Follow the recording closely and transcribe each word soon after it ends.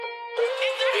Hey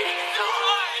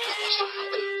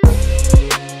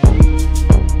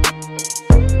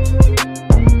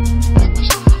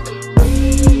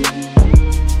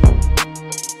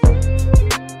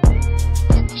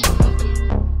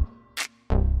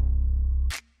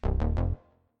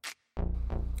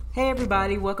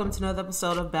everybody, welcome to another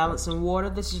episode of Balance and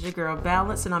Water. This is your girl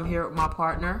Balance, and I'm here with my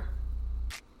partner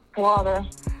Water.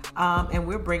 And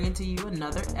we're bringing to you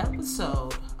another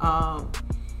episode.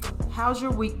 How's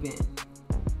your week been?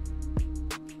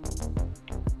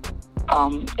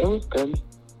 It was good.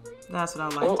 That's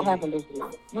what I like. What happened this week?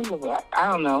 I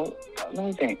don't know. Let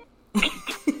me think.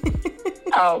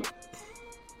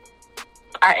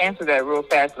 I answered that real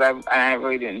fast, but I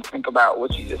really didn't think about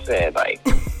what you just said. Like,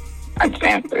 I just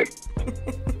answered.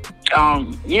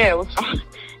 Yeah, it was fun.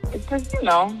 It's just,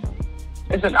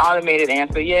 it's an automated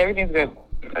answer. Yeah, everything's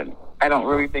good. I don't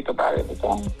really think about it at the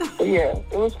time. But yeah,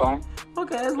 it was fun.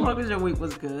 Okay, as long as your week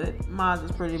was good. Mine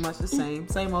is pretty much the same.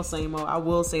 Same old, same old. I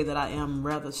will say that I am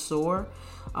rather sore.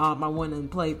 I went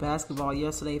and played basketball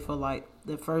yesterday for like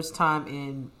the first time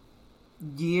in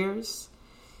years.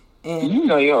 And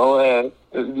your old ass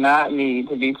does not need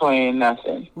to be playing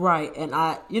nothing. Right, and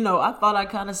I thought I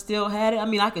kind of still had it. I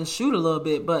mean, I can shoot a little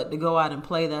bit, but to go out and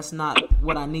play, that's not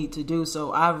what I need to do.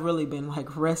 So I've really been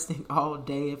like resting all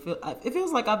day. It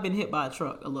feels like I've been hit by a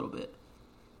truck a little bit.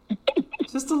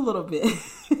 Just a little bit.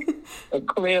 But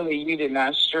clearly you did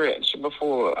not stretch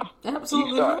before.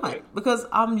 Absolutely not. Because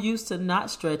I'm used to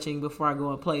not stretching before I go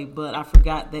and play, but I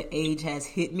forgot that age has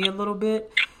hit me a little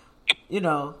bit.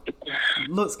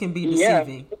 Looks can be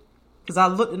deceiving. Because I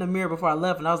looked in the mirror before I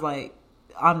left and I was like,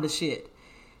 I'm the shit.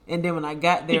 And then when I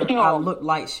got there, I looked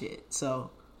like shit.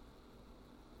 So.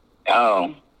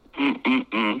 Oh.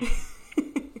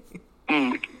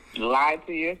 Lie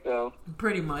to yourself.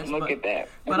 Pretty much. Look at that.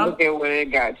 But look at where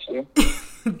it got you.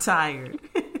 Tired.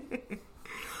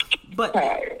 But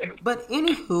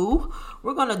anywho,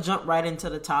 we're going to jump right into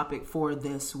the topic for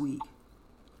this week.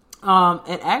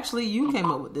 And actually you came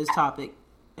up with this topic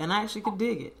and I actually could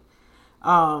dig it.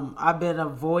 I've been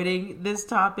avoiding this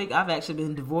topic. I've actually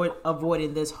been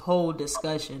avoiding this whole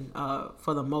discussion,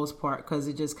 for the most part, because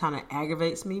it just kind of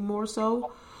aggravates me more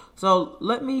so. So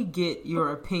let me get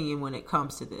your opinion when it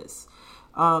comes to this.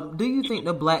 Do you think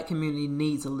the black community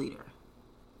needs a leader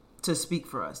to speak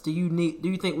for us? Do you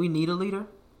think we need a leader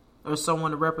or someone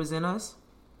to represent us?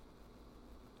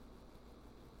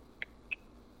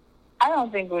 I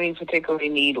don't think we particularly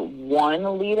need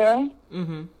one leader.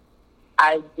 Mm-hmm.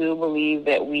 I do believe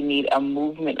that we need a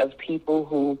movement of people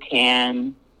who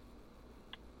can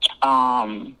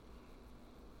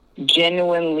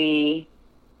genuinely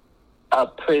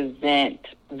present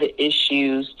the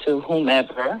issues to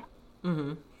whomever.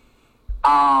 Mm-hmm.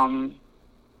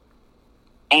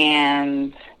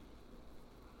 And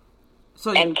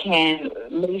can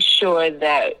make sure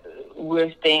that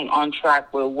we're staying on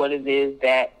track with what it is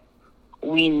that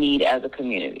we need as a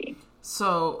community.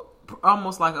 So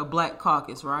almost like a black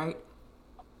caucus, right?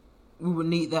 We would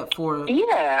need that for...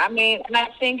 Yeah, I mean, and I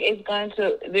think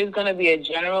there's going to be a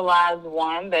generalized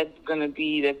one that's going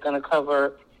to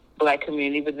cover black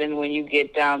community, but then when you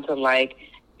get down to like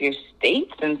your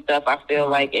states and stuff, I feel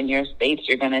like in your states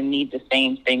you're going to need the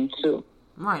same thing too.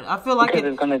 Right. I feel like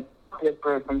it's going to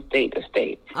differ from state to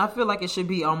state. I feel like it should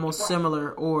be almost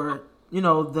similar, or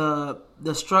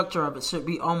the structure of it should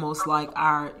be almost like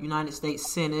our United States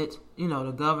Senate,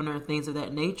 the governor and things of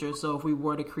that nature. So if we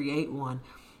were to create one,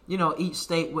 each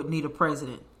state would need a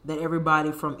president that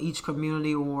everybody from each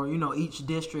community or, each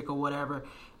district or whatever,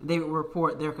 they would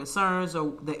report their concerns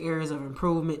or the areas of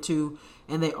improvement to,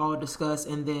 and they all discuss.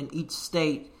 And then each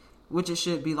state, which it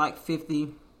should be like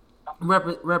 50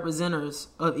 representatives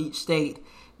of each state,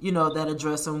 that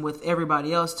address them with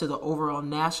everybody else to the overall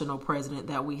national president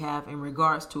that we have in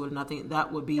regards to it. And I think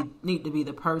that would need to be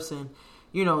the person,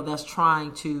 that's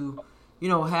trying to,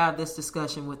 have this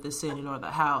discussion with the Senate or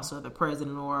the House or the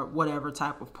president or whatever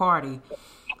type of party.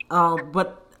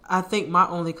 But I think my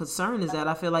only concern is that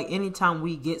I feel like anytime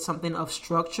we get something of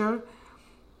structure,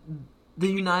 the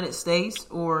United States,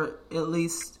 or at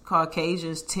least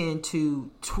Caucasians, tend to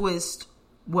twist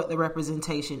what the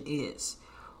representation is.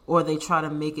 Or they try to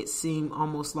make it seem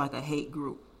almost like a hate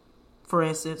group. For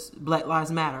instance, Black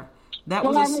Lives Matter. But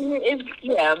Black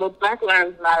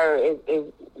Lives Matter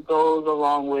it goes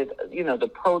along with the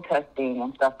protesting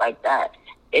and stuff like that.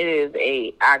 It is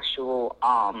a actual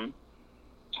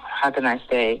how can I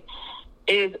say?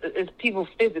 It's people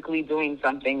physically doing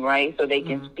something, right? So they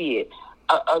can see it.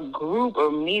 A group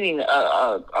or meeting,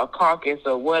 a caucus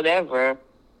or whatever.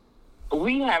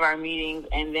 We have our meetings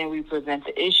and then we present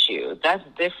the issue. That's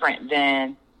different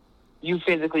than you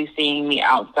physically seeing me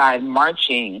outside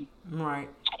marching, right,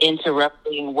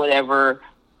 interrupting whatever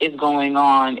is going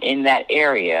on in that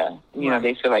area. You know,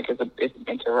 they feel like it's an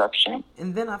interruption.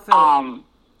 And then I feel.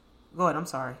 Go ahead. I'm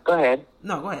sorry. Go ahead.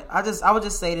 No, go ahead. I would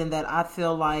just say then that I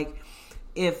feel like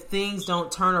if things don't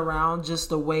turn around just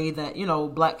the way that, you know,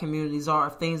 black communities are,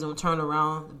 if things don't turn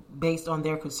around based on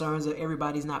their concerns or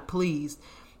everybody's not pleased,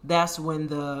 that's when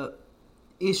the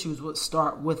issues would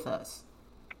start with us,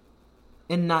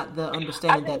 and not the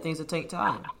understanding that things will take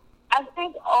time. I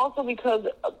think also because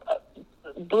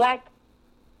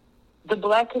the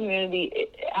black community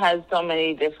has so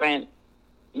many different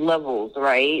levels,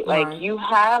 right? Like you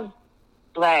have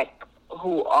black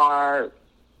who are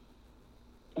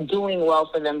doing well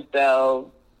for themselves,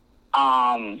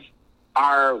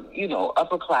 are, you know,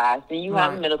 upper class, and you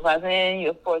have middle class, and then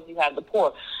of course you have the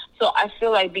poor. So I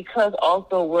feel like because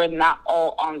also we're not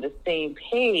all on the same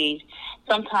page,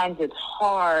 sometimes it's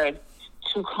hard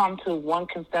to come to one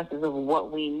consensus of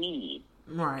what we need.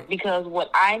 Right. Because what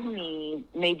I need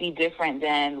may be different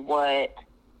than what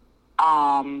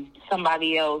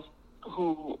somebody else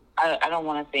who, I don't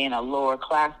want to say in a lower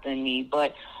class than me,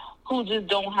 but who just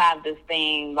don't have the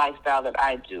same lifestyle that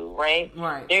I do, right?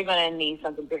 Right. They're going to need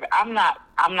something different. I'm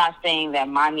not saying that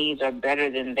my needs are better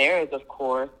than theirs, of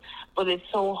course, but it's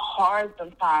so hard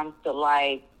sometimes to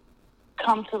like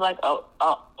come to like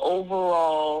a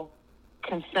overall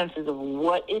consensus of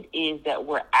what it is that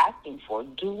we're asking for.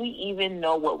 Do we even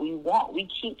know what we want? We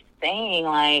keep saying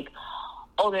like,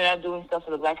 oh, they're not doing stuff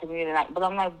for the black community. But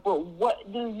I'm like, but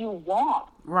what do you want?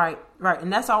 Right.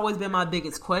 And that's always been my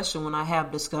biggest question when I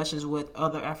have discussions with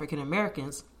other African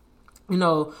Americans, you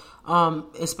know,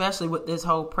 especially with this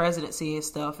whole presidency and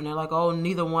stuff. And they're like, oh,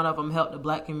 neither one of them helped the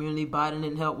black community. Biden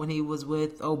didn't help when he was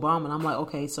with Obama. And I'm like,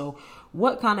 okay, so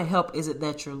what kind of help is it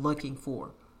that you're looking for?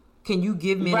 Can you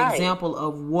give me an example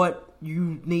of what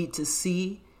you need to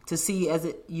see as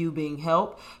it you being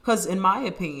helped? Because in my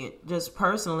opinion, just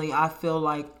personally, I feel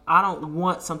like I don't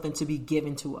want something to be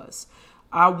given to us.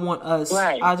 I want us,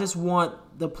 I just want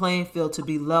the playing field to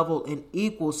be level and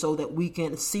equal so that we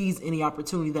can seize any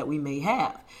opportunity that we may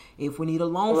have. If we need a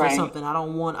loan for something, I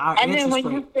don't want our interest rate. And then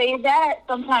when you say that,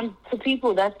 sometimes to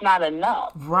people that's not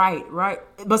enough. Right.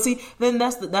 But see, then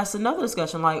that's another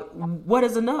discussion. Like, what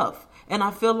is enough? And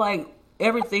I feel like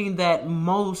everything that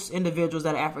most individuals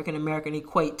that are African American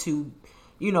equate to,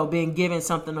 you know, being given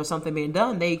something or something being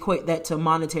done, they equate that to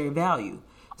monetary value.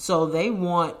 So they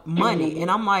want money. Mm-hmm.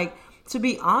 And I'm like, to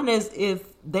be honest, if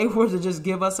they were to just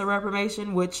give us a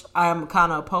reparation, which I'm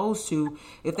kind of opposed to,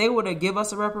 if they were to give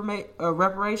us a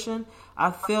reparation,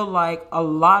 I feel like a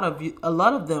lot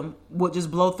of them would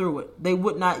just blow through it. They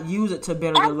would not use it to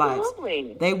better their lives.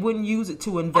 They wouldn't use it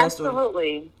to invest.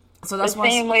 Absolutely. So that's the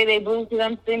same way they blew through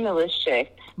them stimulus checks.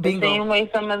 The same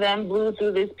way some of them blew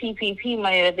through this PPP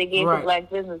money that they gave to black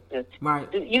businesses. Right.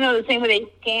 You know, the same way they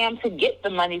scammed to get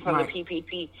the money from the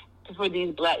PPP for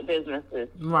these black businesses.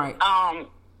 Right.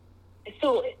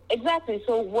 So, exactly.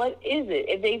 So what is it?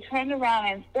 If they turned around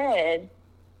and said,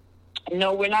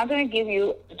 no, we're not going to give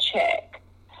you a check,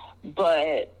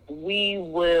 but we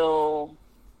will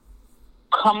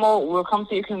we'll come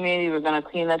to your community, we're going to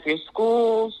clean up your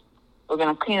schools, we're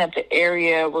going to clean up the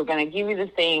area, we're going to give you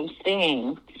the same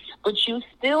thing, but you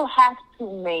still have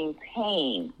to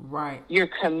maintain your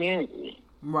community.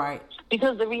 Right.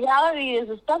 Because the reality is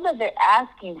the stuff that they're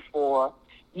asking for,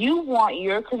 you want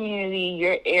your community,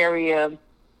 your area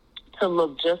to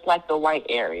look just like the white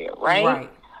area, right? Right.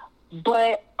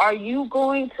 But are you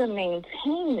going to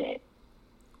maintain it?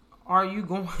 Are you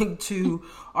going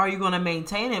to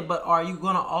maintain it, but are you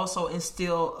going to also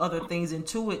instill other things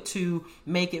into it to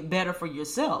make it better for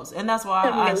yourselves? And that's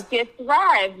why make it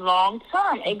thrive long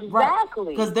term.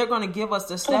 Exactly. Because they're going to give us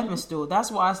the stepping stool.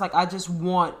 That's why it's like I just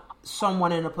want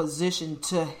someone in a position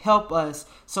to help us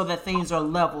so that things are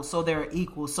level, so they're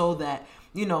equal, so that,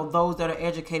 you know, those that are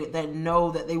educated that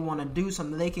know that they want to do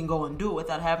something, they can go and do it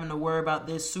without having to worry about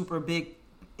this super big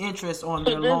interest on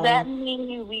their loan. So does that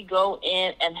mean we go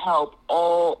in and help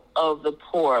all of the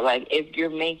poor? Like if you're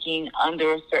making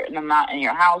under a certain amount in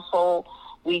your household,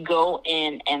 we go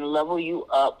in and level you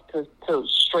up to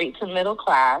straight to middle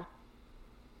class,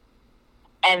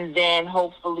 and then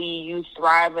hopefully you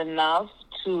thrive enough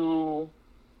to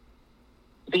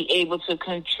be able to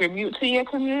contribute to your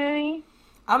community?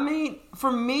 I mean,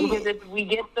 for me, because if we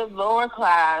get the lower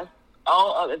class,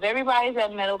 if everybody's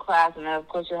at middle class, and then of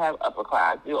course you have upper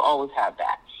class, you'll always have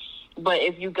that. But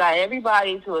if you got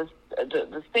everybody to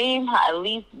the same, at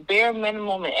least bare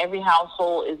minimum, and every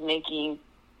household is making,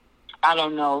 I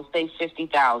don't know, say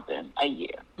 $50,000 a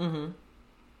year,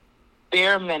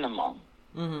 bare minimum.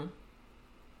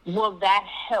 Will that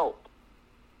help?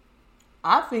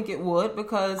 I think it would,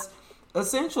 because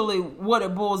essentially what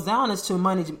it boils down is to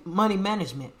money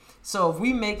management. So if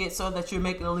we make it so that you're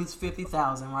making at least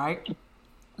 $50,000, right?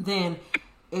 Then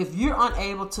if you're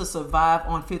unable to survive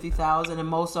on $50,000, and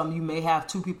most of them you may have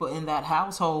two people in that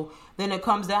household, then it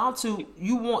comes down to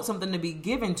you want something to be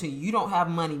given to you. You don't have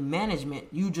money management.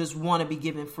 You just want to be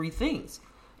given free things.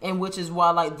 And which is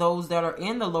why, like, those that are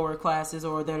in the lower classes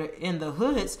or that are in the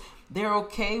hoods, they're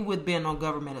okay with being on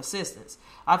government assistance.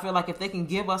 I feel like if they can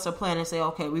give us a plan and say,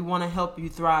 okay, we want to help you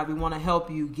thrive. We want to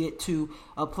help you get to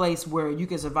a place where you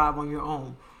can survive on your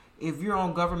own. If you're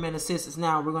on government assistance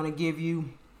now, we're going to give you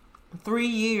 3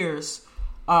 years.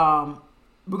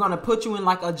 We're going to put you in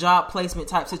like a job placement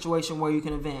type situation where you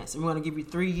can advance. And we're going to give you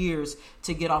 3 years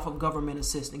to get off of government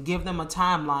assistance. Give them a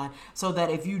timeline so that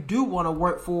if you do want to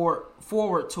work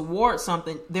forward towards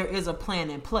something, there is a plan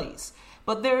in place.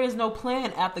 But there is no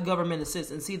plan at the government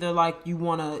assistance. Either like you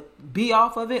want to be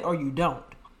off of it or you don't.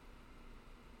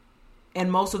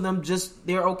 And most of them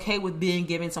they're okay with being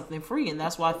given something free. And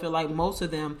that's why I feel like most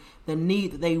of them, the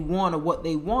need that they want or what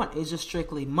they want is just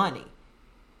strictly money.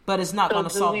 But it's not going to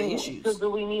solve the issues. So do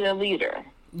we need a leader?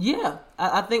 Yeah,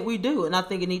 I think we do. And I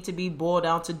think it needs to be boiled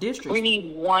down to districts. We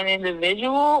need one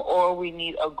individual, or we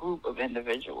need a group of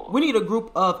individuals? We need a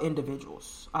group of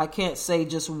individuals. I can't say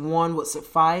just one would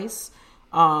suffice.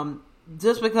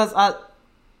 Just because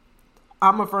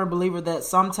I'm a firm believer that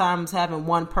sometimes having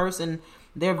one person,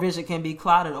 their vision can be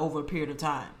clouded over a period of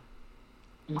time.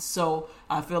 So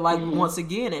I feel like, once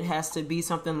again, it has to be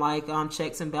something like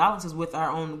checks and balances with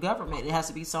our own government. It has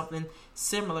to be something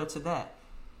similar to that.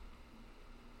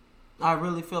 I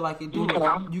really feel like you do.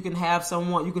 You can have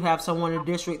someone in a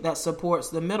district that supports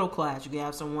the middle class. You can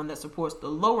have someone that supports the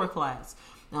lower class.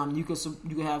 You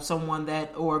can have someone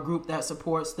or a group that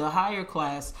supports the higher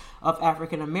class of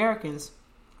African Americans,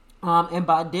 and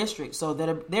by district, so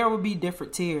that there will be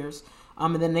different tiers.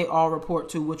 And then they all report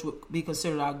to which would be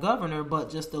considered our governor,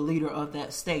 but just the leader of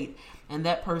that state. And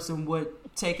that person would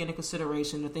take into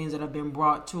consideration the things that have been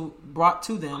brought to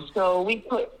them. So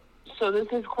this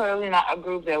is clearly not a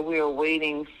group that we are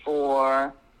waiting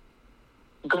for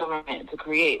government to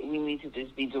create. We need to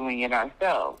just be doing it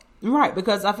ourselves. Right,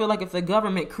 because I feel like if the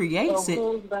government creates it,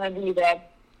 who's going to be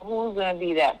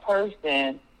that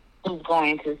person who's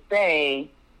going to say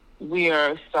we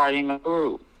are starting a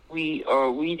group? We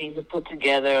need to put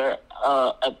together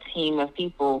a team of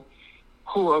people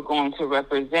who are going to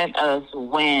represent us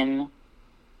when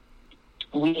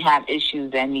we have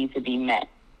issues that need to be met.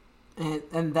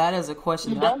 And that is a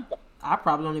question that I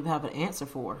probably don't even have an answer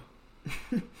for.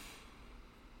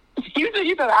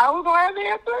 You thought I was going to have the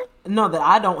answer? No, that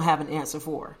I don't have an answer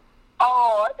for.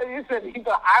 Oh, I thought you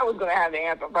thought I was going to have the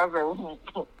answer.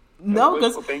 No,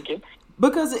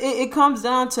 because it comes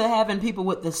down to having people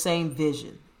with the same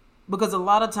vision. Because a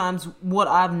lot of times what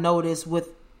I've noticed with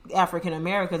African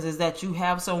Americans is that you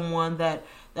have someone that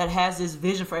has this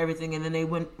vision for everything, and then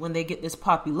when they get this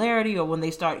popularity or when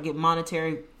they start to get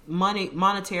monetary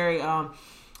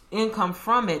income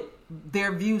from it,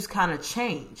 their views kind of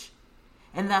change.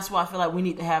 And that's why I feel like we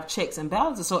need to have checks and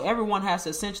balances, so everyone has to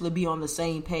essentially be on the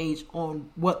same page on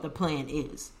what the plan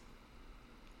is.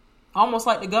 Almost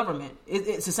like the government.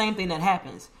 It's the same thing that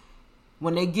happens.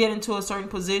 When they get into a certain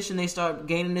position, they start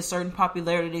gaining this certain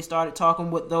popularity. They started talking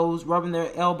with those, rubbing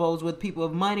their elbows with people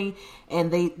of money,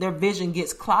 and their vision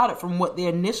gets clouded from what they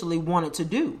initially wanted to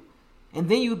do. And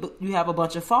then you have a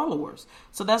bunch of followers.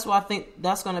 So that's why I think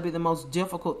that's going to be the most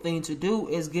difficult thing to do,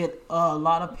 is get a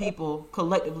lot of people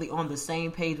collectively on the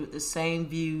same page with the same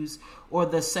views or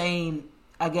the same,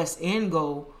 I guess, end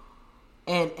goal,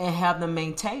 and have them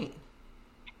maintain.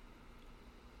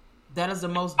 That is the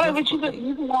most difficult thing.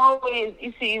 You can always,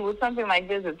 you see, with something like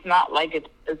this, it's not like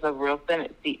it's a real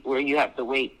Senate seat where you have to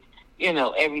wait,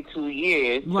 every 2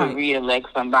 years to re-elect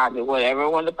somebody, whatever.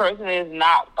 When the person is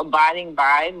not abiding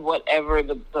by whatever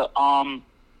the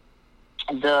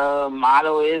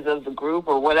motto is of the group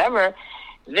or whatever,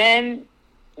 then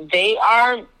they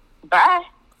are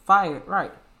fired,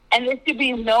 right? And there should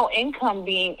be no income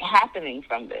happening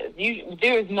from this.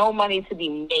 There is no money to be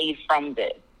made from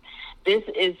this. This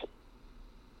is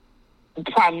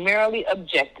primarily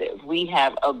objective. We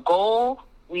have a goal.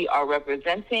 We are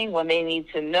representing when they need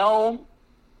to know.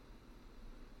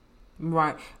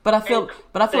 Right, but I feel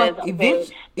like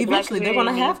eventually they're going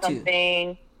to have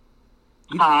to.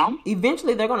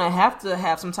 Eventually, they're going to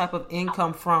have some type of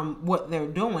income from what they're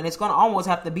doing. It's going to almost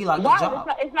have to be like a job.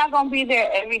 It's not going to be their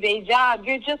everyday job.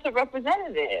 You're just a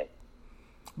representative.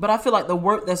 But I feel like the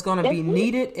work that's going to be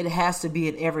needed, it has to be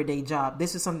an everyday job.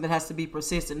 This is something that has to be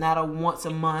persistent, not a once a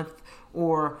month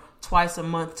or twice a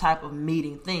month type of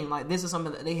meeting thing. Like, this is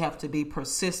something that they have to be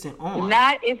persistent on.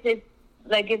 Not if it's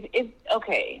like, if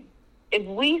okay. If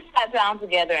we sat down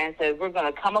together and said, we're going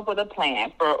to come up with a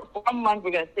plan for a month,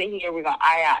 we're going to sit here, we're going to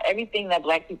iron out everything that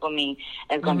Black people need.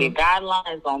 And it's going to be a guideline,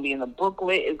 it's going to be in a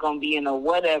booklet, it's going to be in a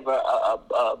whatever,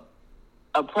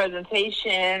 a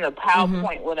presentation, a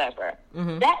PowerPoint, whatever.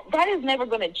 That is never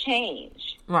going to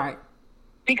change. Right.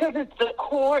 Because it's the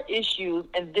core issues,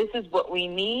 and this is what we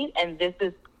need, and this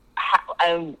is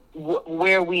how,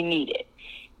 where we need it.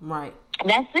 Right. And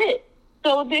that's it.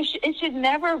 So it should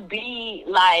never be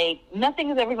like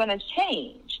nothing is ever going to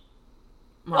change.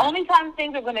 Right. The only time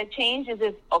things are going to change is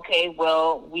if, okay,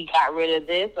 well, we got rid of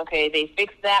this. Okay, they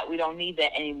fixed that. We don't need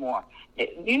that anymore.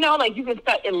 You know, like you can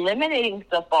start eliminating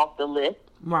stuff off the list.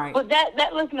 Right. But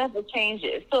that list never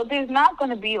changes. So there's not going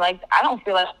to be like, I don't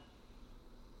feel like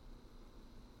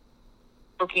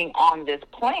working on this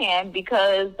plan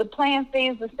because the plan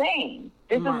stays the same.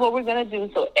 This is what we're going to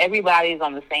do so everybody's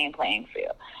on the same playing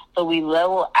field. So we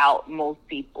level out most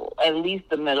people, at least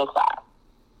the middle class.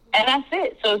 And that's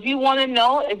it. So if you want to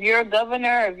know, if you're a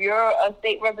governor, if you're a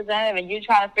state representative and you're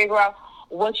trying to figure out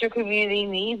what your community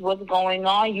needs, what's going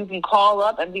on, you can call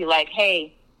up and be like,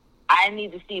 hey, I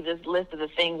need to see this list of the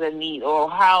things I need, or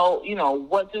how, you know,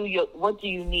 what do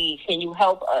you need? Can you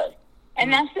help us?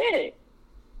 And that's it.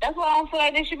 That's why I don't feel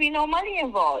like there should be no money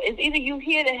involved. It's either you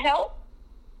here to help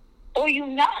or you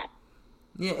not.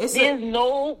 Yeah, there's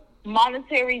no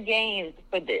monetary gains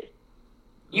for this.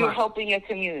 You're helping your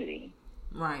community.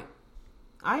 Right.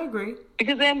 I agree.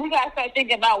 Because then we got to start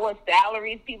thinking about what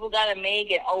salaries people got to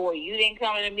make, and well, you didn't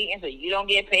come to the meeting, so you don't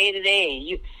get paid today. And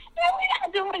we're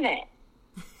not doing that.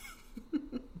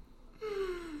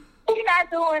 We're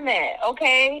not doing that,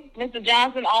 okay? Mr.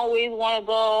 Johnson always want to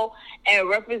go and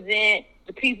represent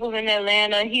the people in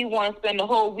Atlanta. He want to spend the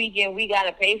whole weekend. We got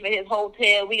to pay for his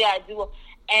hotel. We got to do,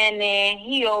 and then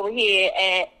he over here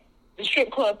at the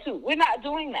strip club too. We're not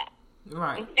doing that.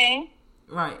 Right. Okay.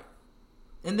 Right.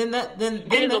 And then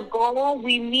there's a goal.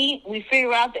 We meet. We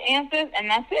figure out the answers, and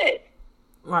that's it.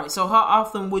 Right. So how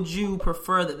often would you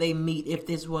prefer that they meet if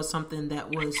this was something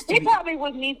that was? They probably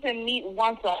would need to meet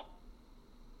once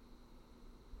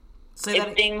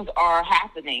if things are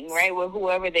happening, right? With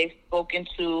whoever they've spoken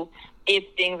to, if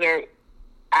things are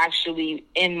actually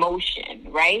in motion,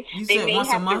 right? They may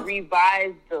have to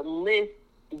revise the list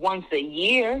once a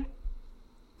year.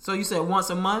 So you said once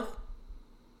a month?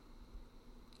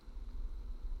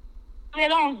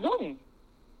 They're on Zoom.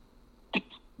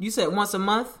 You said once a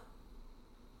month?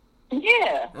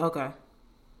 Yeah. Okay.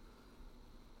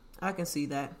 I can see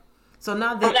that. So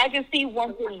now that... But I can see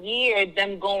once a year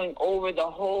them going over the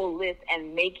whole list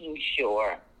and making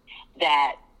sure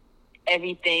that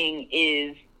everything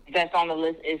that's on the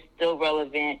list is still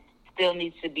relevant, still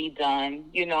needs to be done,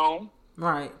 you know?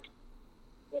 Right.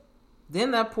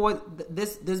 Then that point,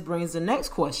 this brings the next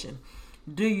question.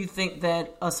 Do you think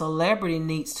that a celebrity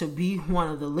needs to be one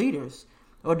of the leaders?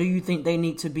 Or do you think they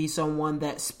need to be someone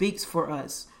that speaks for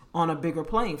us on a bigger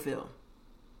playing field?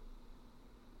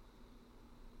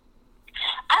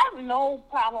 I have no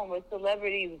problem with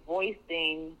celebrities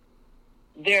voicing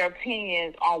their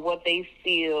opinions on what they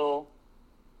feel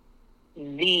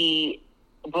the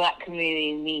Black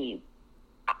community needs.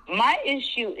 My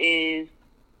issue is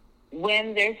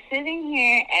when they're sitting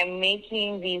here and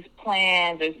making these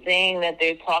plans or saying that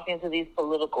they're talking to these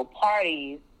political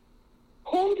parties,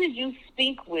 who did you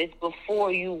speak with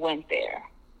before you went there?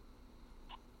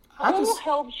 Who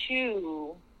helped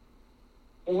you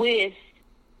with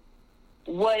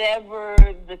whatever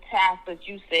the task that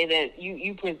you say that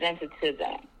you presented to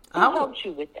them? Who helped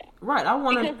you with that? Right.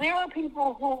 Because there are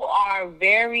people who are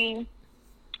very,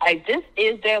 like, this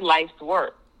is their life's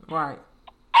work. Right.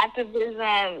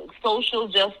 Activism, social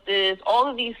justice, all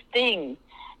of these things.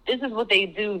 This is what they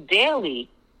do daily.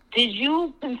 Did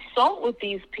you consult with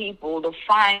these people to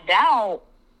find out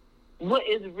what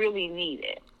is really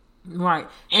needed? Right.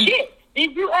 Shit.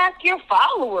 Did you ask your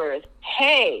followers,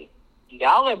 hey,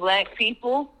 y'all are Black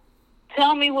people,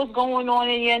 tell me what's going on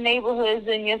in your neighborhoods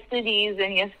and your cities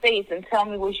and your states, and tell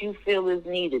me what you feel is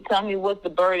needed. Tell me what the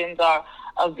burdens are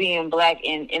of being Black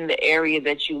in the area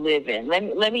that you live in.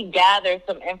 Let me gather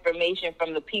some information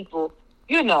from the people,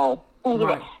 you know, who's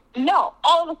right. No,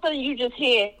 all of a sudden you just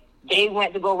hear they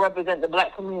went to go represent the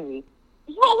Black community.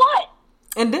 So what?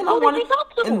 And then I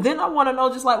want to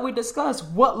know, just like we discussed,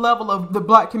 what level of the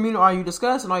Black community are you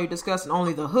discussing? Are you discussing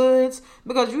only the hoods?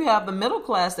 Because you have the middle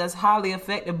class that's highly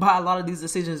affected by a lot of these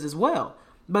decisions as well.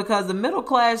 Because the middle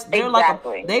class, they're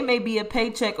they may be a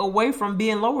paycheck away from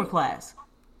being lower class.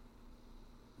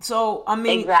 So, I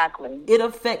mean, exactly. It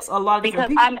affects a lot of different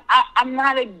because people. I'm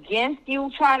not against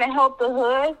you trying to help the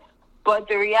hood, but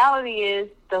the reality is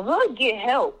the hood get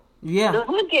help. Yeah. The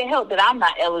hood get help that I'm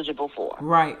not eligible for.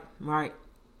 Right.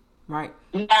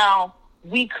 Now,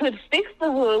 we could fix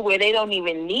the hood where they don't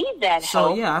even need that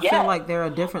help. So, yeah, I feel like there are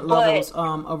different levels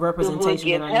of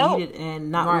representation that are needed,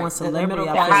 and not one celebrity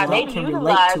I feel like can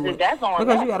relate to it.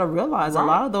 Because you got to realize a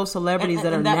lot of those celebrities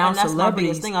that are now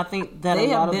celebrities, I think that they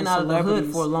have been out of the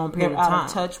hood for a long period of time.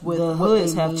 Touch with the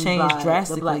hoods have changed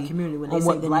drastically. The black community, when they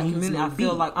say the black community, I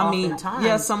feel like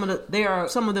yeah, some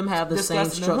of them have the same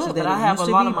structure that I have a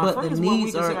lot of my friends, but the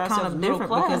needs are kind of different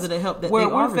because of the help that they are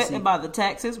receiving. We're affected by the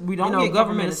taxes. We don't get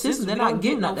government assistance. They're not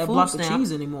getting that block of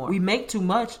cheese anymore. We make too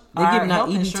much. They're giving out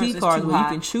EBT cards where you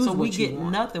can choose what you want. So we get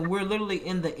nothing. We're literally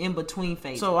in the in-between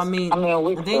phase. So, I mean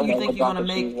then you think you're going to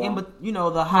make,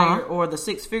 the higher or the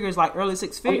six figures, like early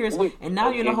six figures, and now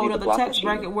you're in a whole other tax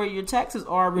bracket where your taxes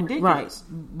are ridiculous.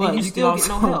 Right. But you still get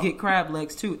no help. Get crab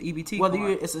legs, too, EBT whether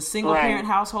it's a single-parent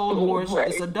household or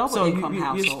it's a double-income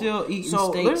household. You're still eating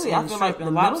steaks and I feel like the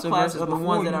middle class are the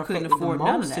ones that are couldn't afford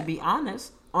none of that, to be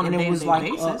honest. And it was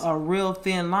like a real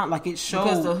thin line. Like it showed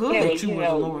because the hood that you were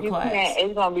the lower class.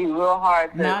 It's going to be real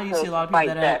hard to now you see a lot of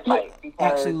people that are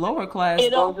actually lower class.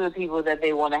 Those are the people that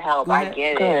they want to help. I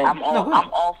get it. I'm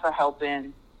all for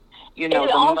helping. The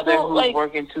mother who's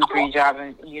working 2-3 jobs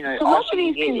and all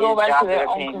she can go back to their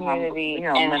own community,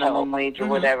 minimum wage or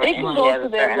whatever. They can go to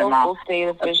their local state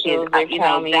officials, their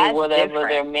county, whatever,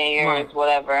 their mayors,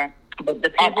 whatever. But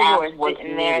the people who are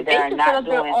sitting there, they're not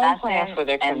doing nothing for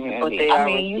their community.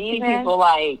 You see people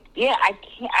like, I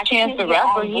Chance the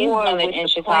Rapper, he's done it in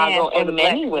Chicago in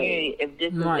many ways. If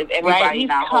everybody's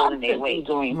not holding their weight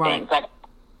doing things.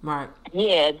 Right.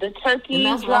 Yeah, the turkey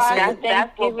drive,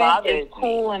 that's what bothers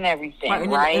cool and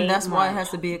everything, right? And that's why it has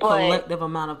to be a collective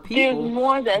amount of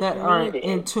people that are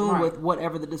in tune with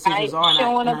whatever the decisions are.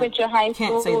 Showing up at your high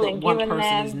school and giving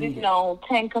them,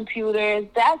 10 computers,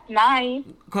 that's nice.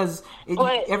 Because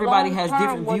everybody has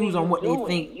different views on what they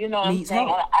think needs help.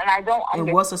 And I don't understand.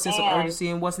 And what's a sense of urgency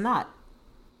and what's not.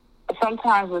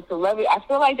 Sometimes with celebrity, I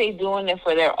feel like they're doing it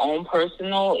for their own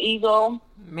personal ego.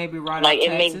 Maybe right. Like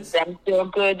it makes them feel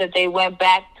good that they went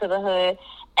back to the hood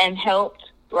and helped,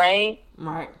 right?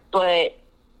 Right. But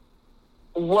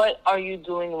what are you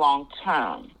doing long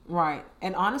term? Right.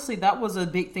 And honestly, that was a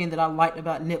big thing that I liked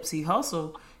about Nipsey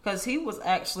Hussle, because he was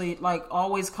actually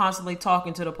always constantly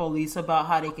talking to the police about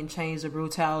how they can change the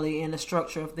brutality and the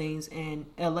structure of things in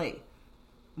LA,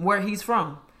 where he's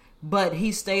from. But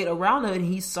he stayed around it and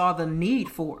he saw the need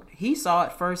for it. He saw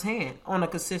it firsthand on a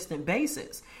consistent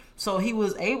basis. So he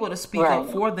was able to speak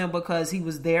up for them because he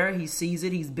was there, he sees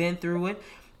it, he's been through it,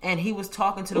 and he was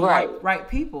talking to the right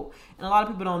people. And a lot of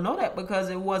people don't know that because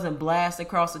it wasn't blasted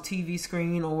across the TV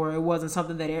screen or it wasn't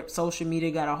something that social media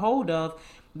got a hold of.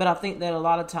 But I think that a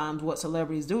lot of times what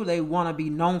celebrities do, they want to be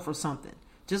known for something.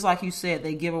 Just like you said,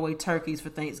 they give away turkeys for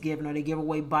Thanksgiving or they give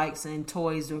away bikes and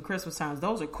toys during Christmas times.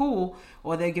 Those are cool.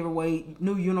 Or they give away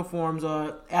new uniforms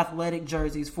or athletic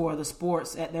jerseys for the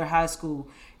sports at their high school.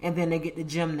 And then they get the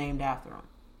gym named after them.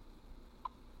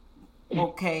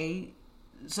 Okay.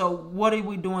 So what are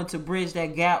we doing to bridge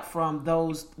that gap from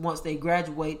those once they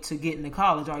graduate to get into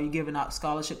college? Are you giving out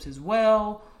scholarships as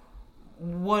well?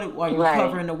 What are you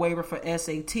covering the waiver for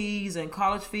SATs and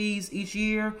college fees each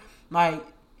year? Like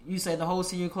you say, the whole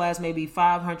senior class may be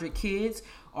 500 kids.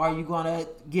 Are you going to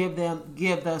give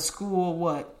the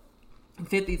school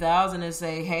 $50,000 and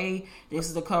say, hey, this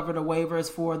is to cover the waivers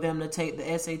for them to take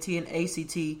the SAT and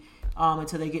ACT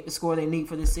until they get the score they need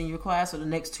for the senior class or the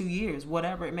next 2 years,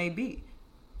 whatever it may be.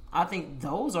 I think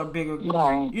those are bigger,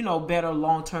 better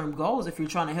long-term goals if you're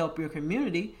trying to help your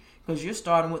community, because you're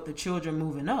starting with the children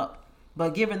moving up.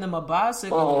 But giving them a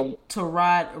bicycle to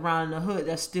ride around in the hood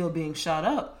that's still being shot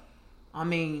up, I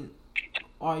mean,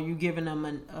 are you giving them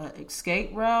an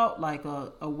escape route, like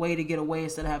a way to get away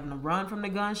instead of having to run from the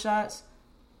gunshots?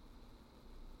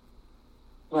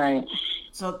 Right.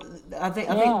 So I think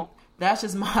that's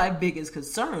just my biggest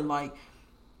concern. Like,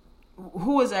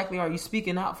 who exactly are you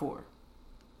speaking out for?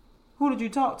 Who did you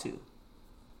talk to?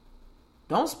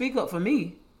 Don't speak up for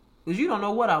me, because you don't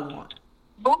know what I want.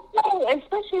 But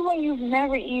especially when you've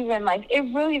never even,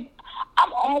 it really,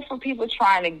 I'm all for people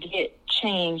trying to get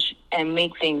change and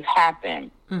make things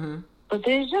happen. Mm-hmm. But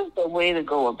there's just a way to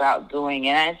go about doing it.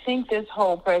 And I think this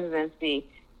whole presidency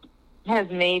has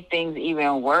made things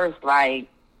even worse. What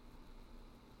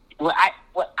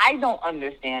I don't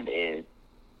understand is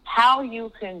how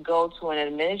you can go to an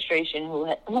administration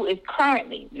who is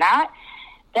currently, not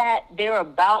that they're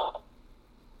about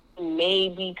to may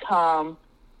become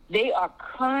They are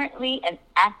currently an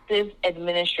active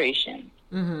administration.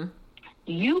 Mm-hmm.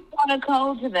 You want to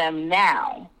go to them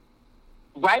now,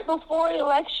 right before the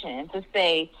election, to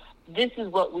say, this is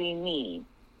what we need.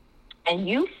 And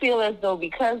you feel as though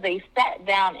because they sat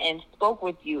down and spoke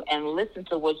with you and listened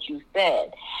to what you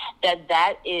said,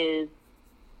 that is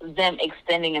them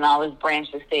extending an olive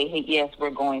branch to say, hey, yes, we're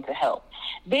going to help.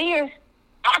 They are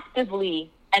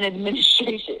actively an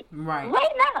administration. Right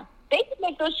now. They can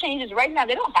make those changes right now.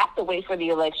 They don't have to wait for the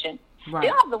election. Right. They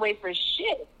don't have to wait for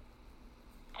shit.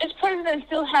 This president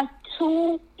still has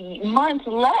 2 months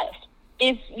left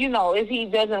if he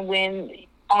doesn't win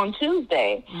on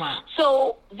Tuesday. Right.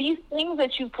 So these things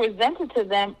that you presented to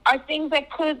them are things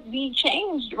that could be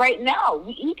changed right now.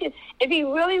 He could, if he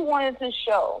really wanted to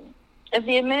show, if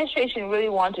the administration really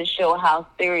wanted to show how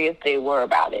serious they were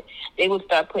about it, they would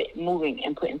start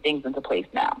putting things into place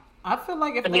now. I feel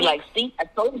like if they be like, see, I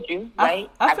told you, right?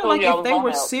 I feel like if they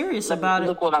were serious about it,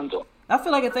 look what I'm doing. I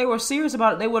feel like if they were serious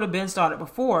about it, they would have been started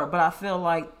before. But I feel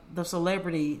like the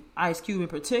celebrity, Ice Cube in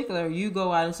particular, you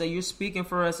go out and say you're speaking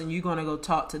for us and you're going to go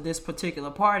talk to this particular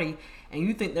party and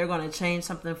you think they're going to change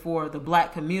something for the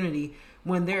black community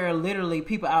when there are literally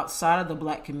people outside of the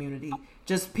black community,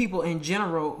 just people in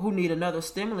general who need another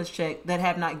stimulus check that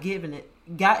have not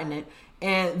gotten it,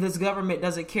 and this government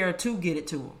doesn't care to get it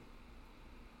to them.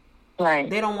 Right.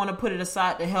 They don't want to put it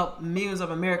aside to help millions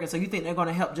of Americans. So you think they're going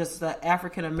to help just the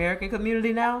African American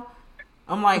community now?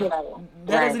 I'm like, that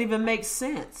doesn't even make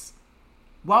sense.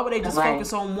 Why would they just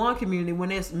focus on one community when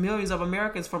there's millions of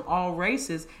Americans from all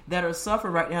races that are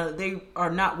suffering right now that they are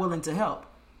not willing to help?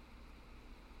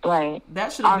 Right.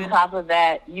 That should have been. On top of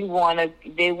that,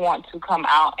 they want to come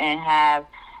out and have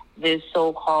this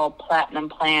so-called platinum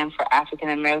plan for African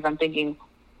Americans. I'm thinking,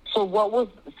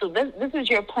 this is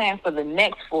your plan for the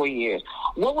next 4 years.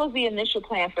 What was the initial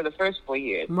plan for the first 4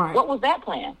 years? Right. What was that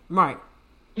plan? Right.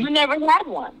 You never had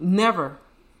one. Never.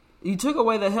 You took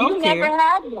away the health care. You never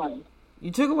had one.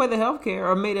 You took away the health care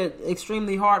or made it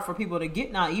extremely hard for people to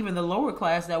get now, even the lower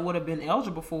class that would have been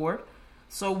eligible for it.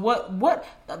 So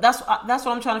that's what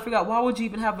I'm trying to figure out. Why would you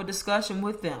even have a discussion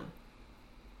with them?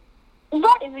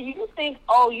 Right. You think,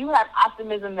 you have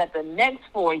optimism that the next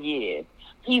 4 years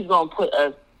he's going to put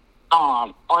us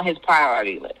on his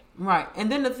priority list. Right.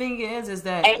 And then the thing is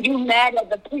that, and you mad at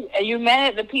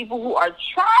the people who are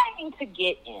trying to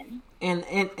get in and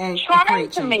trying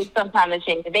to make some kind of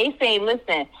change. They say,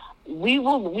 listen, we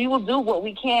will do what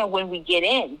we can when we get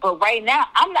in, but right now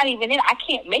I'm not even in. I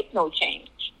can't make no change.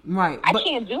 Right. I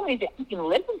can't do anything. I can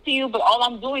listen to you, but all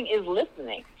I'm doing is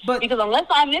listening. But because unless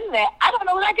I'm in there, I don't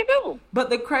know what I can do. But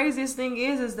the craziest thing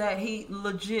is that he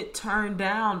legit turned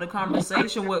down the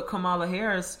conversation with Kamala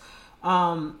Harris.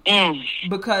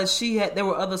 Because there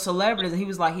were other celebrities, and he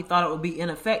was like, he thought it would be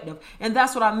ineffective. And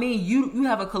that's what I mean. You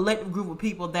have a collective group of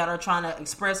people that are trying to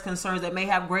express concerns that may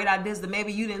have great ideas that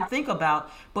maybe you didn't think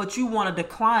about, but you want to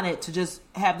decline it to just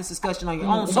have this discussion on your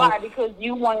own. Why? Because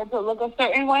you wanted to look a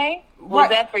certain way? Was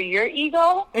that for your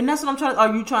ego? And that's what I'm trying to...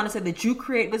 Are you trying to say that you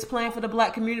create this plan for the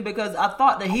black community? Because I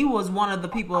thought that he was one of the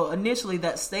people initially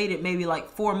that stated maybe like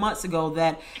 4 months ago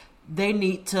that they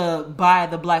need to buy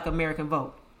the black American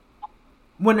vote.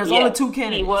 When there's only 2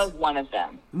 candidates. He was one of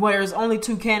them. Where there's only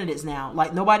 2 candidates now.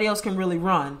 Like, nobody else can really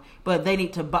run. But they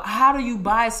need to buy... How do you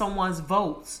buy someone's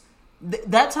votes?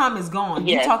 That time is gone.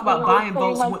 Yes. You talk about buying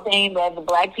votes... saying that the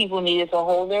black people needed to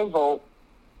hold their vote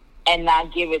and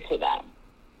not give it to them.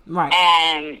 Right.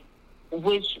 And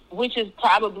which is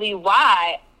probably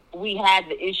why we had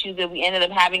the issues that we ended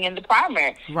up having in the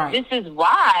primary. Right. This is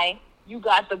why you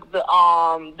got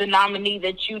the nominee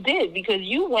that you did, because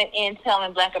you went in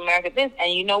telling Black America this,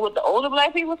 and you know what the older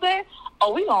black people said?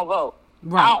 Oh, we gonna vote.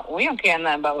 Right. We don't care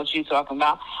nothing about what you talking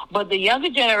about. But the younger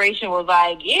generation was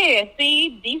like, yeah,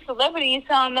 see, these celebrities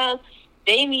telling us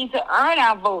they need to earn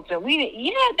our votes, and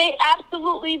they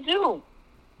absolutely do.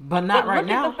 But not right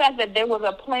now. Look at the fact that there was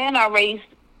a plan already.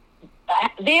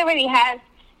 He already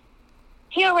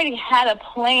had a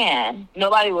plan.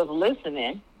 Nobody was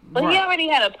listening. But He already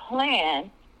had a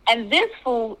plan, and this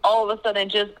fool all of a sudden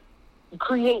just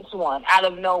creates one out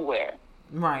of nowhere.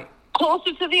 Right.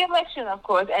 Closer to the election, of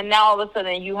course, and now all of a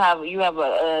sudden you have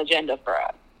an agenda for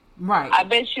us. Right. I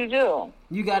bet you do.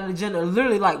 You got an agenda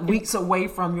literally like weeks away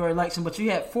from your election, but you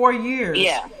had 4 years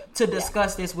to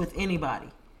discuss this with anybody.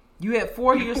 You had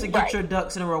 4 years to get your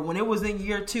ducks in a row. When it was in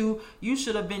year 2, you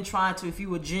should have been trying to, if you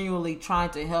were genuinely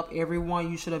trying to help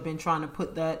everyone, you should have been trying to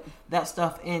put that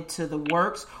stuff into the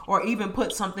works, or even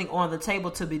put something on the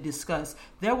table to be discussed.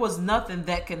 There was nothing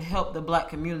that can help the black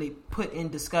community put in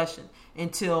discussion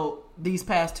until these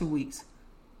past 2 weeks.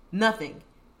 Nothing.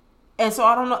 And so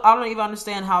I don't even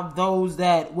understand how those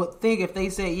that would think if they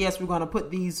said, yes, we're going to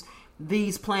put these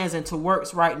plans into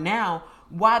works right now,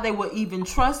 why they would even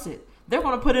trust it. They're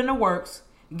going to put it in the works,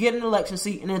 get an election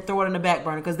seat, and then throw it in the back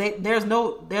burner, because there's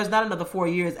not another 4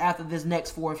 years after this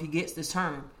next 4 if he gets this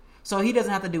term. So he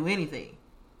doesn't have to do anything.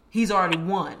 He's already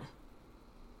won.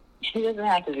 He doesn't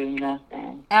have to do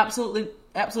nothing. Absolutely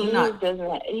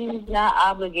not. He's not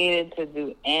obligated to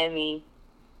do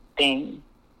anything.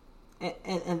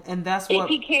 And that's what. If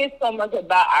he cared so much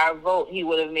about our vote, he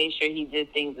would have made sure he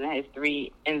did things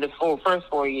in the first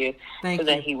 4 years,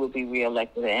 that he would be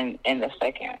reelected in the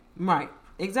second. Right.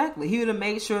 Exactly. He would have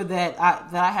made sure that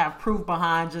I have proof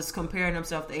behind just comparing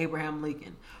himself to Abraham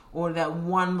Lincoln, or that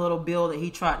one little bill that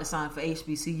he tried to sign for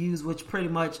HBCUs, which pretty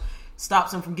much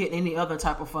stops him from getting any other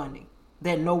type of funding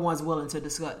that no one's willing to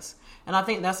discuss. And I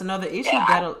think that's another issue,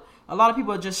 that a lot of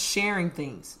people are just sharing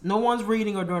things. No one's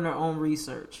reading or doing their own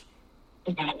research.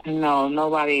 No,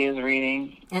 nobody is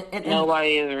reading. And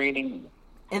nobody is reading.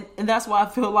 And that's why I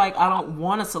feel like I don't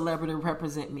want a celebrity to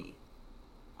represent me.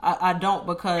 I don't,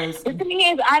 because... The thing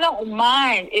is, I don't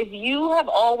mind. If you have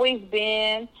always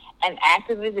been an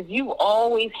activist, if you've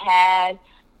always had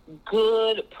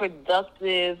good,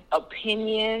 productive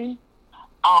opinion,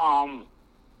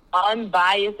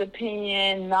 unbiased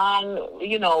opinion,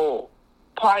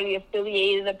 party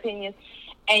affiliated opinion,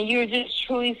 and you're just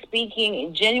truly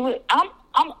speaking genuine, I'm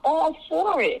all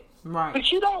for it. Right.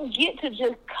 But you don't get to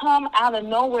just come out of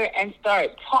nowhere and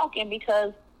start talking,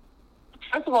 because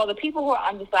first of all, the people who are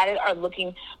undecided are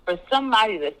looking for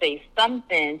somebody to say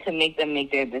something to make them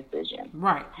make their decision.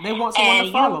 Right. They want someone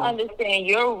to follow. And you don't understand,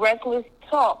 your reckless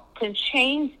talk can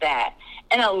change that.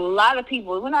 And a lot of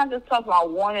people, we're not just talking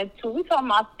about 1 or 2, we're talking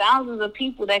about thousands of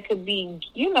people that could be,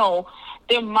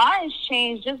 their minds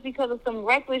changed just because of some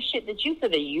reckless shit that you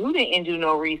said that you didn't do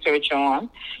no research on,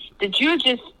 that you're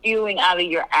just spewing out of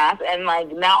your ass. And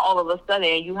now all of a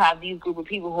sudden you have these group of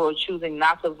people who are choosing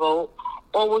not to vote,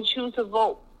 or will choose to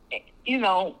vote,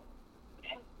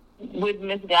 with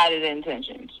misguided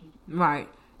intentions. Right.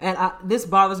 And this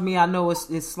bothers me. I know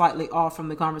it's slightly off from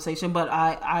the conversation, but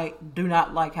I do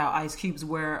not like how Ice Cube's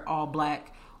wear all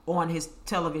black on his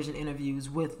television interviews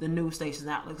with the news stations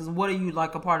outlets. Because what are you,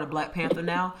 like, a part of Black Panther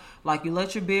now? Like, you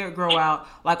let your beard grow out.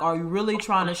 Like, are you really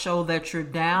trying to show that you're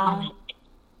down?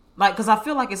 Like, because I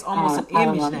feel like it's almost an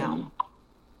image now.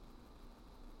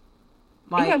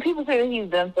 Like, people say that he's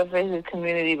done stuff for his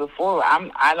community before.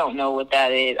 I don't know what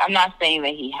that is. I'm not saying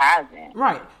that he hasn't.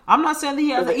 Right. I'm not saying that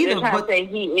he hasn't either. But say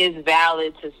he is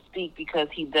valid to speak because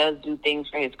he does do things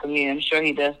for his community. I'm sure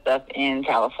he does stuff in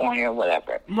California or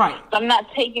whatever. Right. So I'm not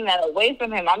taking that away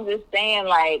from him. I'm just saying,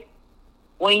 like,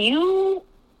 the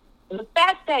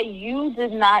fact that you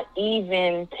did not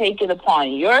even take it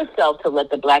upon yourself to let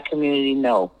the black community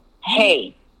know,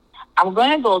 hey, I'm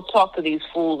going to go talk to these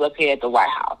fools up here at the White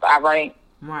House, all right?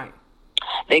 Right.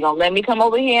 They're going to let me come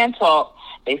over here and talk.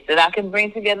 They said I can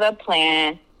bring together a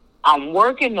plan. I'm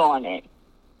working on it.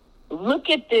 Look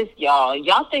at this, y'all.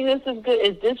 Y'all think this is good?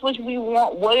 Is this what we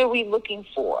want? What are we looking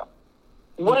for?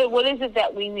 What is it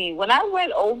that we need? When I read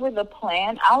over the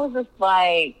plan, I was just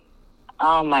like,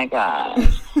 oh, my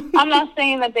gosh. I'm not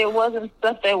saying that there wasn't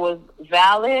stuff that was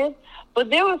valid, but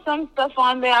there was some stuff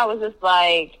on there I was just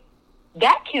like,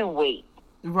 that can wait.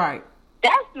 Right.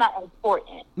 That's not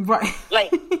important. Right.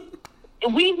 Like,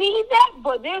 we need that,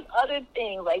 but there's other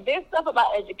things. Like, there's stuff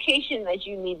about education that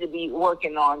you need to be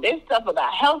working on. There's stuff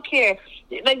about healthcare.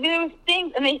 Like, there was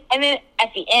things, and then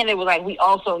at the end, it was like, we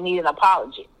also need an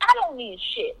apology. I don't need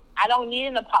shit. I don't need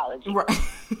an apology. Right.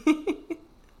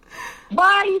 Why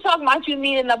are you talking about you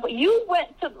need an apology? You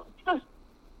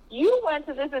went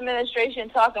to this administration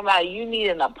talking about you need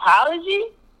an apology?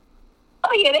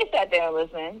 Oh, yeah, they sat there and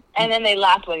listened, and then they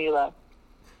laughed when you left.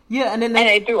 Yeah, and then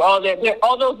they threw all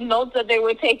those notes that they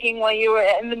were taking while you were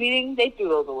in the meeting, they threw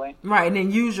those away. Right, and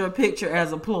then use your picture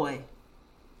as a ploy.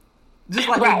 Just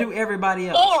like they do everybody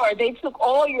else. Or they took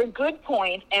all your good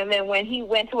points, and then when he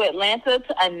went to Atlanta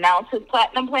to announce his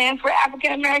platinum plan for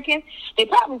African Americans, they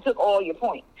probably took all your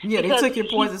points. Yeah, they took your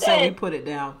points and said, we put it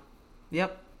down.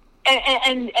 Yep.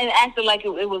 And acted like it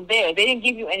was there. They didn't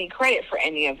give you any credit for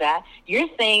any of that. You're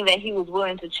saying that he was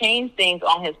willing to change things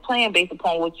on his plan based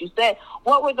upon what you said.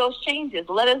 What were those changes?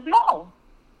 Let us know.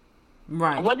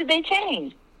 Right. What did they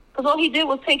change? Because all he did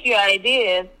was take your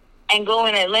ideas and go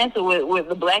in Atlanta with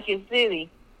the blackest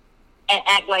city and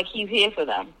act like he's here for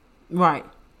them. Right.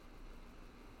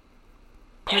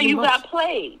 So you got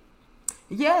played.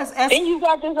 Yes. Then you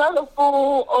got this other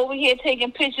fool over here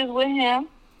taking pictures with him.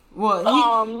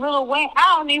 Well, Lil Wayne,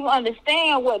 I don't even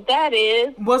understand what that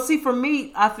is. Well, see, for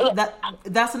me, I think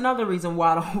that's another reason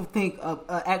why I don't think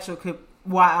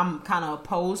why I'm kind of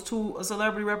opposed to a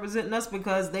celebrity representing us,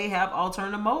 because they have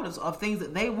alternative motives of things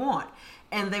that they want.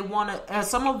 And they want to,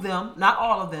 some of them, not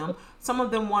all of them, some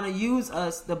of them want to use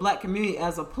us, the black community,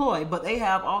 as a ploy, but they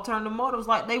have alternative motives,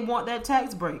 like they want that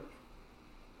tax break.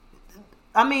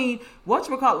 I mean,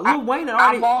 whatchamacallit, Lil Wayne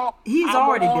he's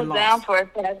already been lost. Down for a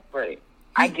tax break.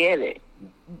 I get it.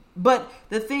 But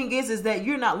the thing is that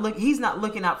he's not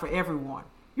looking out for everyone.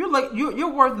 You're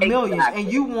worth millions,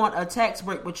 and you want a tax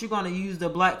break, but you're going to use the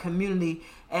black community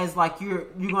as like you're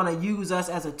going to use us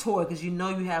as a toy because you know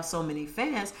you have so many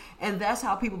fans, and that's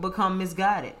how people become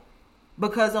misguided,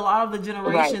 because a lot of the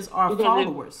generations are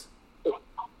followers.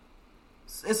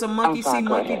 It's a monkey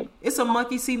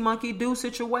see monkey do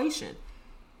situation.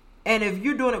 And if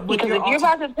you're doing it with if you're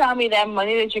about to tell me that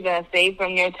money that you're going to save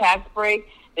from your tax break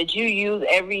that you use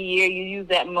every year, you use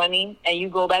that money and you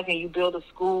go back and you build a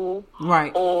school,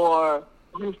 right? Or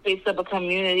you fix up a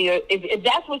community, or if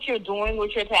that's what you're doing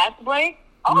with your tax break,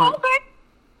 right. Okay,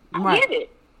 I get it.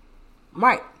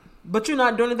 Right, but you're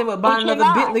not doing anything but buying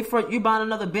another Bentley buying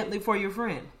another Bentley for your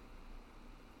friend,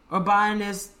 or buying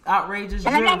this outrageous.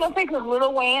 And I'm not gonna say because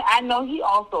Lil Wayne, I know he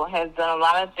also has done a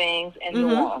lot of things in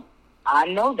New Orleans. I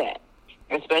know that,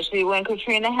 especially when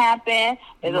Katrina happened.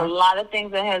 There's a lot of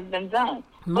things that has been done.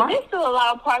 But there's still a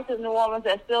lot of parts of New Orleans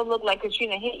that still look like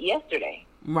Katrina hit yesterday.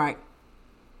 Right.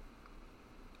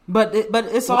 But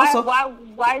it's also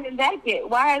why didn't that get?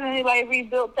 Why hasn't anybody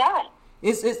rebuilt that?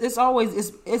 It's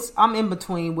always I'm in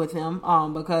between with him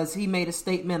because he made a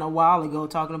statement a while ago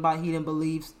talking about he didn't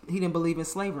believe in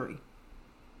slavery.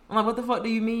 I'm like, what the fuck do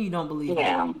you mean you don't believe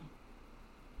in?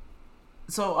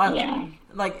 So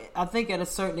I think at a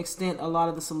certain extent, a lot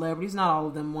of the celebrities, not all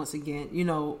of them, once again,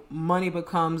 money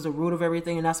becomes the root of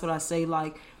everything. And that's what I say.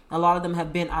 Like, a lot of them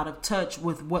have been out of touch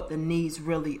with what the needs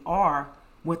really are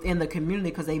within the community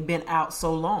because they've been out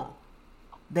so long.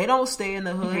 They don't stay in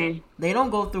the hood. Mm-hmm. They don't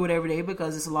go through it every day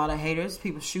because it's a lot of haters.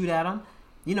 People shoot at them.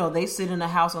 They sit in the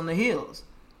house on the hills.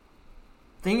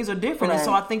 Things are different. Right. And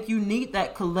so I think you need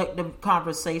that collective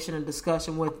conversation and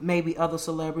discussion with maybe other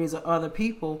celebrities or other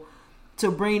people to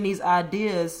bring these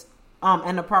ideas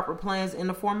and the proper plans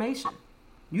into formation.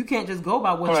 You can't just go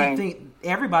by what you think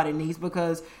everybody needs,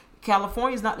 because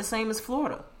California is not the same as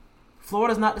Florida.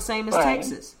 Florida's not the same as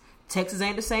Texas. Texas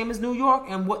ain't the same as New York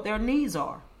and what their needs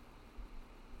are.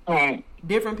 Right.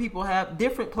 Different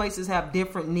places have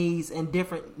different needs and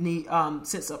different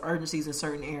sense of urgencies in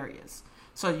certain areas.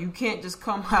 So you can't just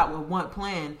come out with one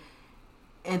plan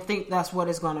and think that's what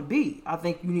it's going to be. I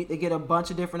think you need to get a bunch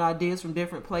of different ideas from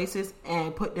different places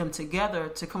and put them together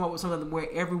to come up with something where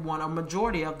everyone, or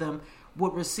majority of them,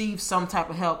 would receive some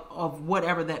type of help of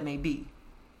whatever that may be.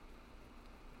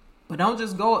 But don't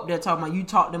just go up there talking about you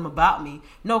talk to them about me.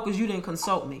 No, because you didn't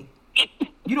consult me.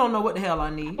 You don't know what the hell I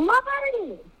need.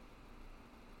 Right.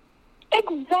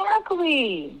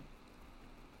 Exactly.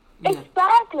 Yeah.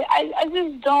 Exactly. I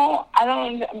just don't. I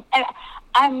don't.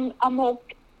 And I'm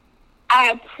okay.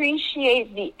 I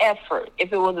appreciate the effort.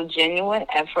 If it was a genuine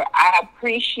effort, I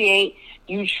appreciate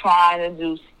you trying to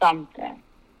do something.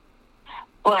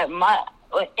 But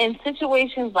in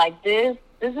situations like this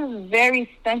is very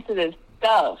sensitive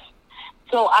stuff.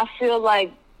 So I feel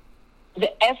like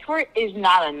the effort is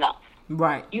not enough.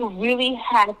 Right. You really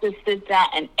have to sit down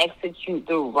and execute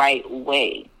the right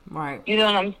way. Right. You know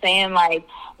what I'm saying? Like,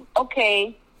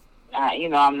 okay,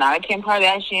 I'm not a Kim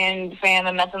Kardashian fan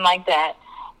or nothing like that.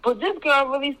 But this girl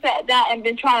really sat down and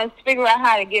been trying to figure out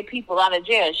how to get people out of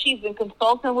jail. She's been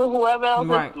consulting with whoever else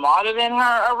is smarter than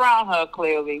her around her,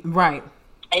 clearly. Right.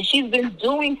 And she's been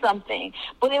doing something.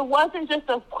 But it wasn't just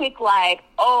a quick, like,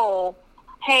 oh,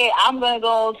 hey, I'm going to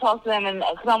go talk to them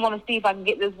because I want to see if I can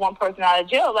get this one person out of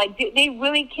jail. Like, they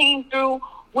really came through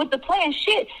with the plan.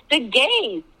 Shit, the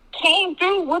gays came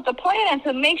through with the plan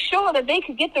to make sure that they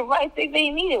could get the right thing they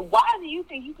needed. Why do you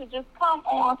think you could just come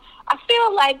on? I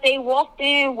feel like they walked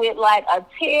in with like a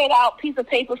teared out piece of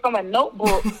paper from a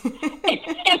notebook and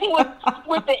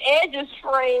with the edges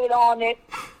frayed on it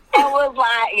and was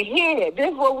like, here,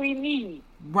 this is what we need.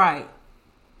 Right.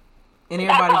 And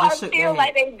everybody just shook their head. I feel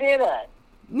like they did us.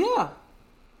 Yeah.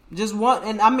 Just one,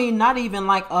 and I mean, not even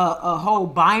like a whole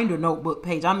binder notebook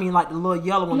page. I mean, like the little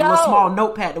yellow one, the little small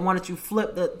notepad, the one that you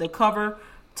flip the cover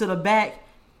to the back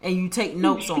and you take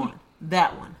notes on.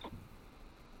 That one.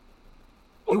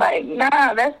 Like,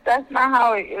 nah, that's not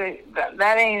how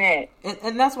that ain't it.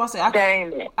 And that's why I say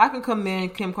I can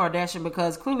commend Kim Kardashian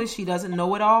because clearly she doesn't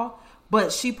know it all,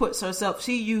 but she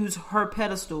used her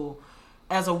pedestal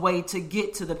as a way to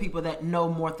get to the people that know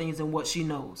more things than what she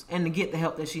knows, and to get the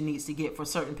help that she needs to get for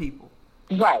certain people.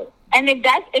 Right. And if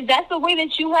that's the way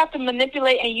that you have to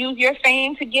manipulate and use your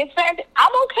fame to get fed,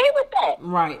 I'm okay with that.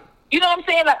 Right. You know what I'm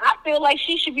saying? Like, I feel like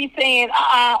she should be saying,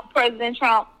 President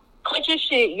Trump, quit your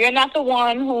shit. You're not the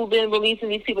one who's been releasing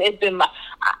these people. It's been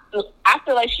I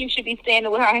feel like she should be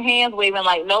standing with her hands waving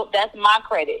like, nope, that's my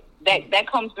credit. That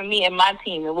comes from me and my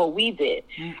team and what we did.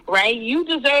 Right? You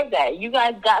deserve that. You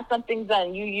guys got something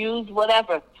done. You used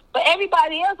whatever. But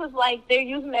everybody else is like, they're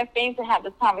using their fame to have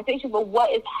this conversation. But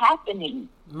what is happening?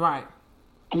 Right.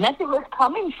 Nothing was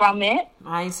coming from it.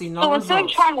 I ain't seen no so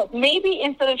results.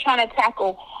 Instead of trying to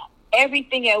tackle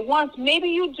everything at once, maybe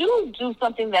you do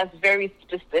something that's very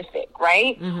specific,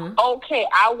 right? Mm-hmm. Okay,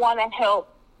 I want to help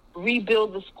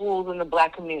rebuild the schools in the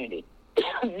Black community.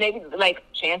 Maybe like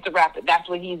Chance the Rapper, that's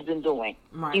what he's been doing.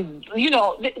 Right.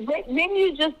 Maybe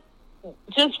you just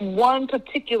one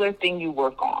particular thing you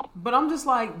work on. But I'm just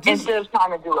like, instead of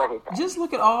trying to do everything. Just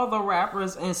look at all the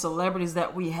rappers and celebrities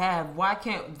that we have. Why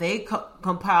can't they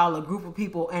compile a group of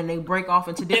people and they break off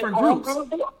into different groups?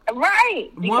 Right.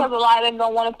 Because a lot of them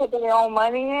don't want to put their own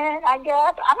money in, I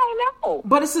guess. I don't know.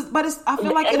 But I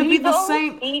feel like it'll be the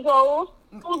same. Egos.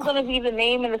 Who's going to be the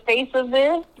name and the face of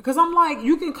this? Because I'm like,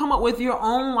 you can come up with your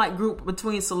own like group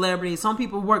between celebrities. Some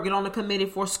people get on the committee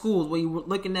for schools where you're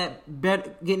looking at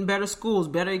getting better schools,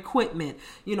 better equipment,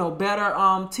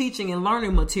 better teaching and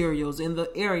learning materials in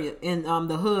the area, in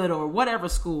the hood or whatever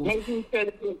school. Making sure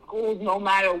that the schools, no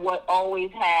matter what,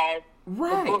 always has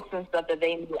the books and stuff that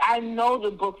they need. I know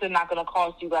the books are not going to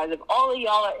cost you guys. If all of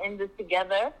y'all are in this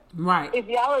together, right? If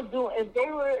y'all are if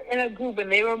they were in a group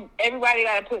and everybody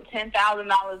got to put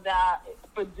 $10,000 down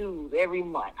for dues every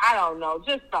month. I don't know,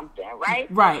 just something, right?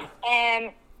 Right.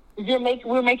 And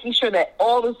we're making sure that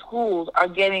all the schools are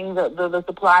getting the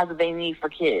supplies that they need for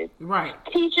kids. Right.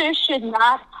 Teachers should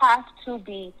not have to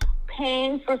be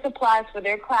paying for supplies for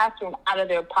their classroom out of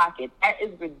their pocket. That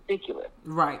is ridiculous.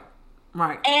 Right.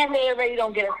 Right. And they already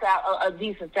don't get a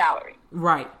decent salary.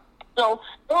 Right. So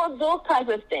those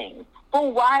types of things.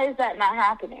 But why is that not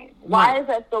happening? Why is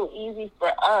that so easy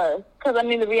for us? Because,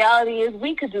 the reality is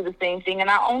we could do the same thing in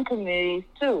our own communities,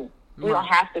 too. We don't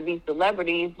have to be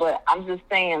celebrities, but I'm just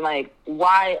saying, like,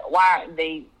 why aren't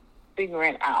they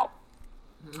figuring out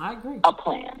I agree. a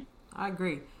plan? I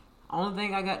agree. Only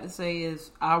thing I got to say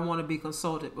is I want to be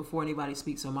consulted before anybody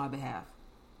speaks on my behalf.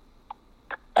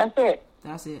 That's it.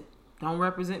 That's it. Don't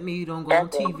represent me. Don't go on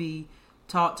TV.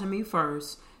 Talk to me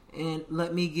first and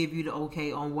let me give you the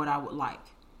okay on what I would like.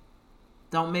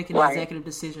 Don't make an executive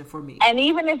decision for me. And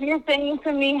even if you're saying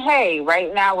to me, hey,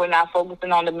 right now we're not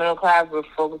focusing on the middle class, we're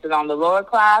focusing on the lower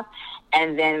class,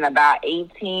 and then in about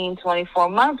 18, 24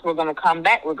 months, we're going to come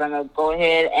back. We're going to go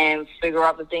ahead and figure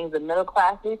out the things the middle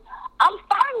class needs. I'm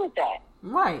fine with that.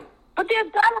 Right. But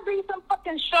there's got to be some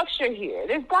fucking structure here.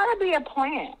 There's got to be a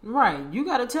plan. Right. You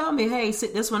got to tell me, hey,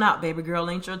 sit this one out, baby girl.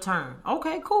 Ain't your turn.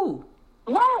 Okay, cool.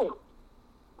 Right.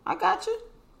 I got you.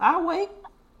 I'll wait.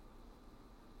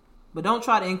 But don't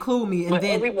try to include me and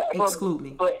then exclude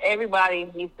me. But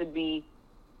everybody needs to be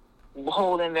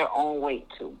holding their own weight,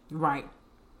 too. Right.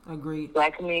 Agreed.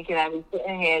 Black community cannot be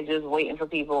sitting here just waiting for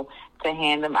people to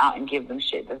hand them out and give them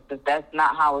shit. That's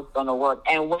not how it's going to work.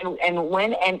 And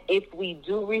when and if we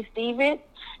do receive it,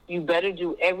 you better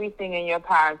do everything in your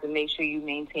power to make sure you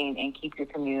maintain and keep your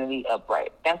community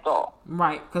upright. That's all.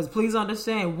 Right. Because please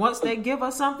understand, once they give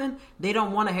us something, they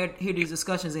don't want to hear these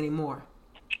discussions anymore.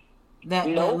 That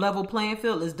level playing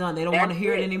field is done. They don't want to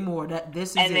hear it anymore. And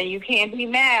then you can't be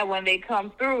mad when they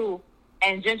come through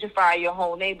and gentrify your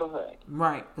whole neighborhood.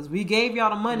 Right, because we gave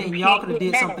y'all the money and y'all could have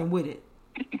did something with it.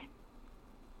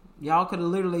 Y'all could have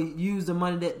literally used the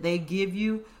money that they give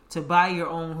you to buy your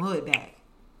own hood back,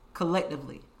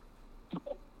 collectively.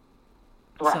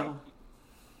 Right. So,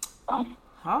 all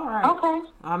right. Okay.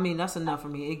 That's enough for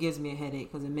me. It gives me a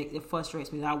headache because it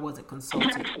frustrates me that I wasn't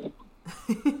consulted.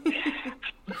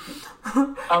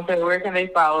 Okay, where can they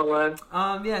follow us?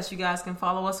 Yes, you guys can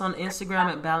follow us on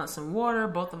Instagram at Balance and Water.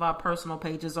 Both of our personal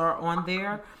pages are on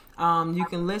there. You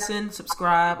can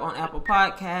subscribe on Apple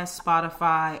Podcasts,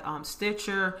 Spotify,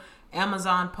 Stitcher,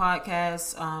 Amazon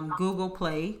Podcasts, Google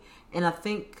Play, and I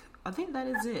think that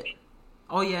is it.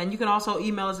 Oh yeah, and you can also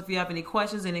email us if you have any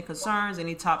questions, any concerns,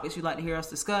 any topics you'd like to hear us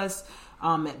discuss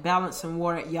at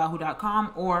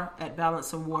balanceandwater@yahoo.com or at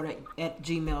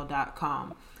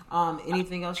balanceandwater@gmail.com.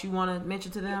 Anything else you want to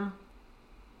mention to them?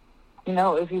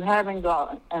 No, if you haven't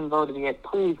gone and voted yet,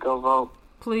 please go vote.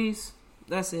 Please.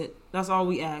 That's it. That's all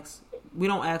we ask. We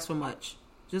don't ask for much.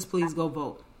 Just please go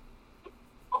vote.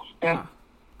 Yeah.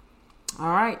 All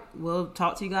right. We'll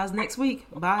talk to you guys next week.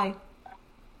 Bye.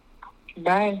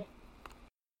 Bye.